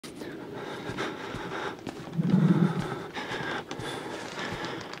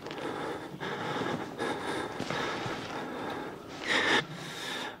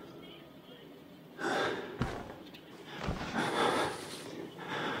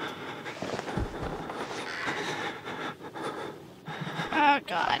Oh,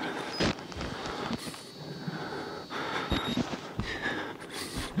 God.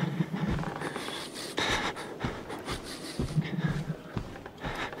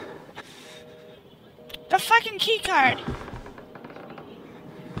 The fucking keycard!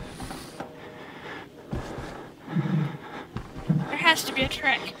 There has to be a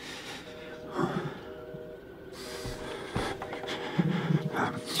trick.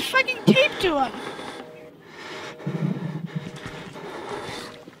 It's fucking taped to him!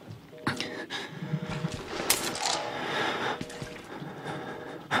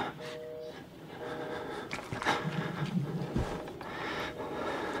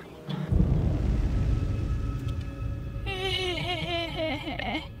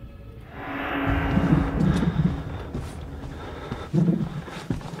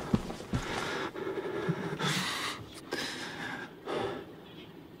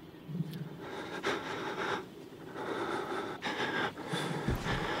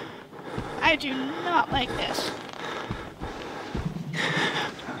 I do not like this.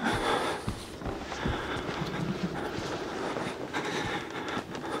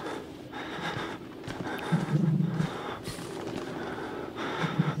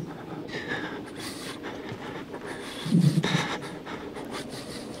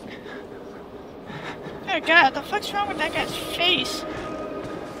 Oh God, the fuck's wrong with that guy's face?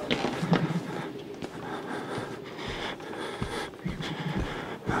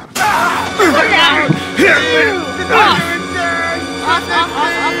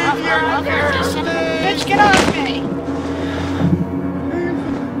 Bitch, get off me!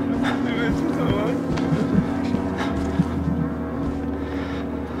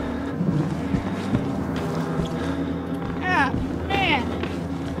 Ah, man.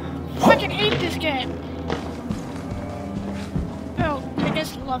 Fucking hate this game. Oh, I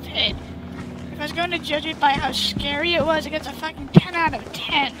guess love-hate. If I was going to judge it by how scary it was, it gets a fucking 10 out of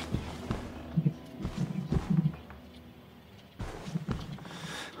 10.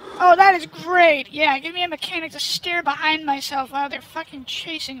 Oh, that is great! Yeah, give me a mechanic to stare behind myself while they're fucking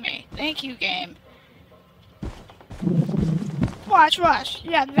chasing me. Thank you, game. Watch, watch.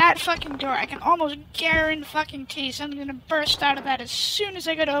 Yeah, that fucking door. I can almost guarantee something's gonna burst out of that as soon as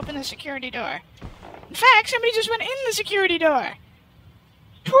I go to open the security door. In fact, somebody just went in the security door!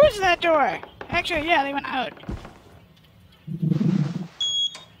 Towards that door! Actually, yeah, they went out.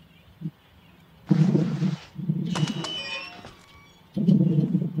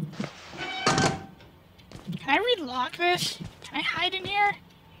 Can I relock this? Can I hide in here?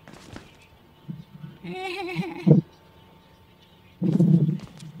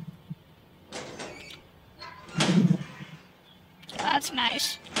 That's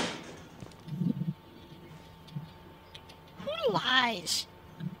nice. Who lies?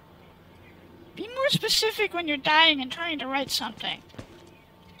 Be more specific when you're dying and trying to write something.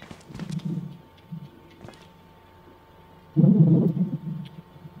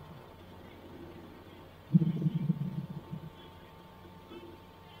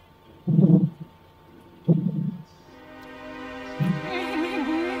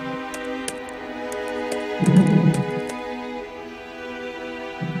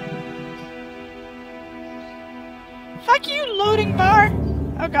 Fuck you, loading bar!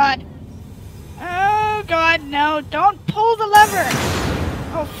 Oh God. Oh God, no, don't pull the lever!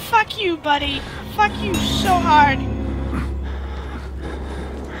 Oh, fuck you, buddy. Fuck you so hard.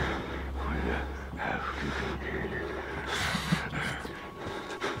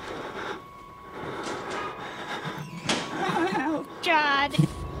 Oh God.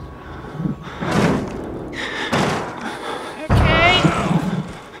 Okay.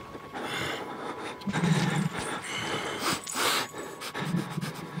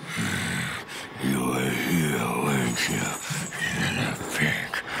 You were here, weren't you? In a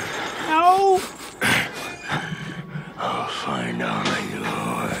pig. No. I'll find all of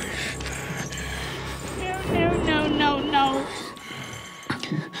yours. No.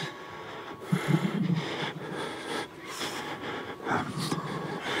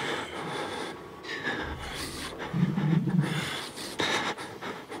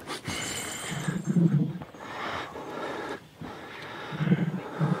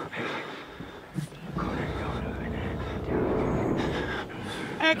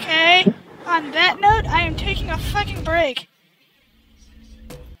 Okay, on that note, I am taking a fucking break.